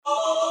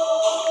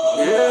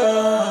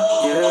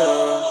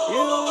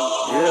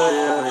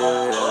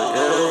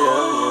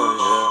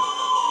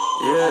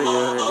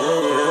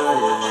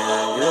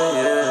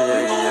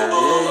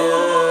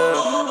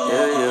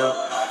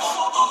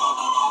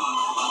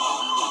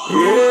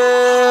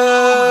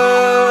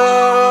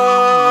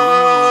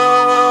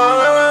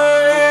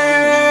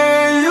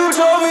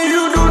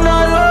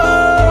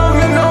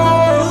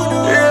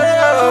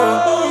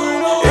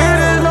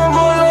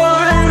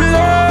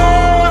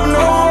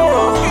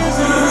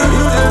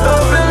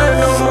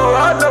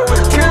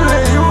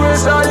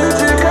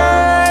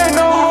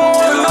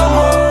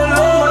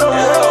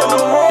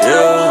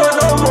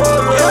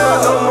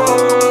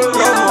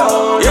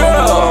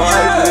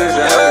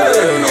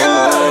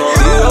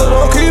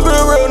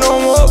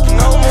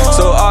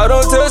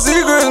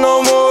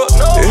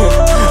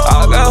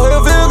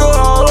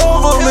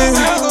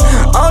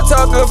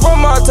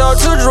Talk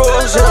to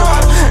drawers,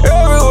 yeah.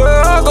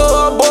 Everywhere I go,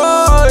 I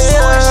boil,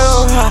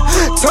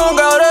 yeah. Tongue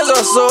out as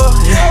I saw,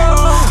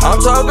 yeah. I'm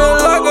talking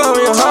like I'm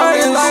your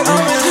highest,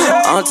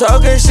 yeah. I'm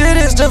talking shit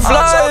is the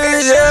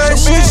flyest, yeah.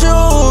 She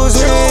choose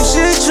me,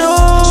 she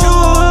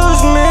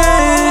choose me.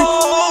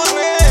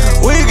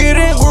 We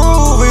getting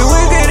groovy, we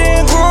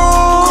getting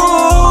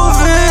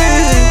groovy.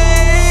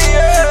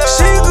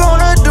 She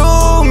gonna do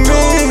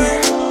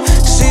me.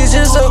 She's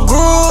just a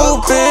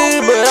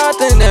groupie, but I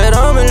think that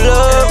I'm in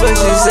love. But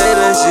she say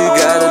that she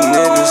got a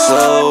nigga, so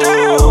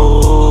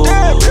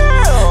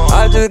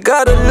I just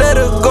gotta let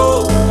her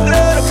go.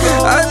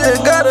 I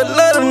just gotta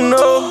let her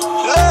know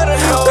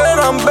that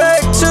I'm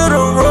back to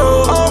the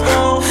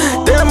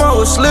road. Damn, I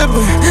was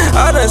slipping,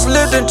 I done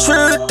slipped and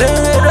tripped.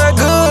 Damn, that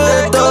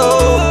good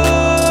though,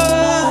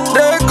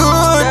 that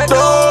good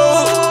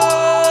though.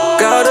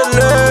 Gotta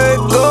let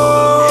go.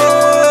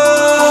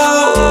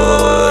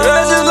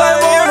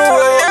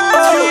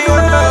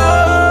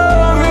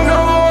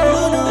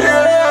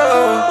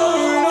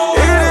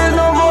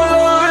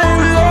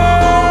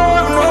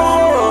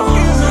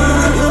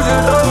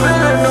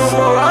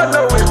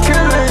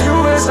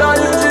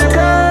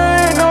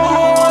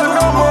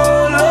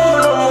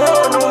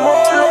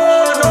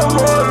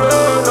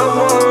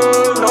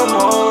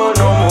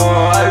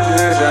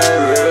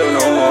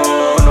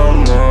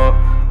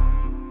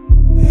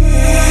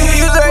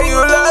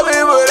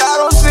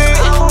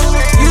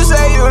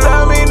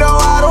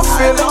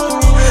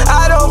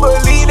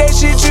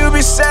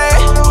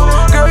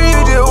 Girl,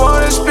 you just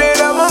wanna spend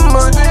all my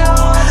money.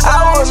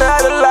 I will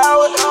not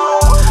allow it.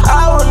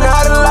 I will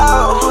not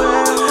allow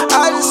it.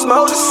 I just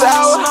smoke the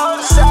sour.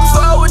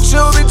 Fuck what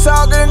you be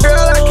talking,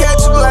 girl. I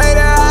catch you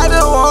later. I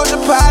just want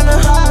your partner.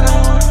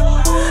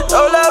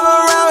 No love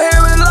around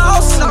here is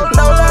lost.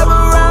 No love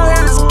around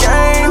here is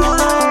game.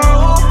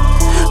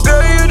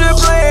 Girl, you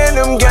just playing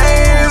them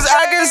games.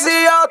 I can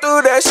see all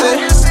through that shit.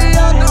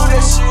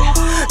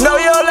 Know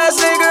your last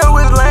nigga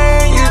was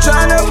lame. You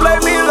tryna play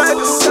me like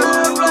a son.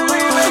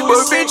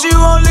 But bitch, you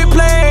only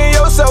playing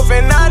yourself,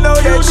 and I know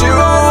that you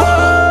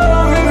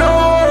love me, no,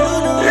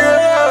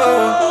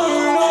 yeah.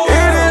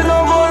 It is no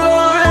more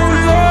love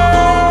and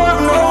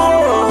love, no.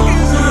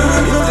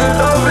 You just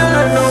don't feel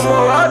it no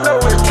more. I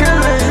know it's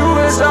killing you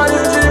inside.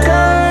 You just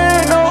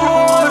can't no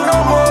more, no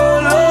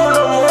more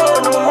love,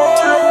 no more, no more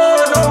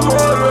love, no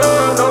more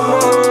love, no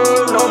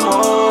more, no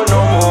more, no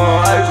more.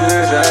 I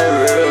just ain't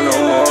real no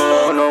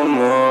more, no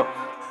more.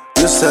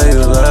 You say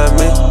you love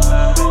me.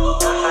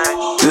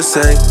 You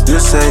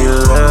say you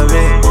love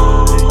me.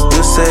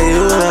 You say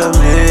you love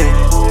me.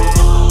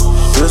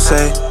 You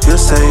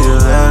say you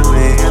love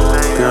me.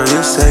 Girl,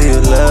 you say you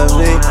love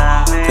me.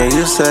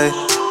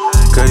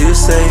 Girl, you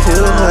say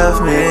you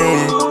love me.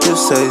 You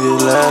say you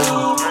love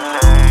me.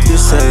 You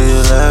say you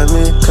love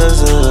me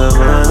 'cause of the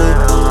money.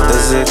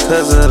 Is it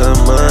 'cause of the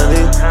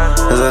money?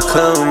 As I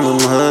come them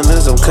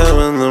hundreds, I'm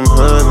counting them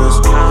hundreds.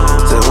 Is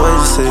that why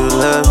you say you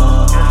love me?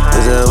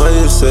 Is that why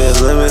you say you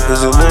love me?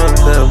 'Cause you know I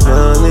got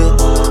money.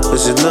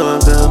 Cause you know I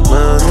got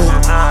money.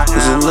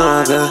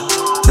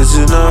 Cause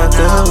you know I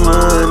got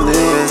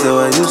money. Is that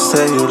why you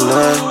say you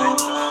love me?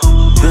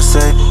 You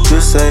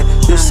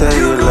say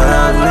you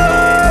love me.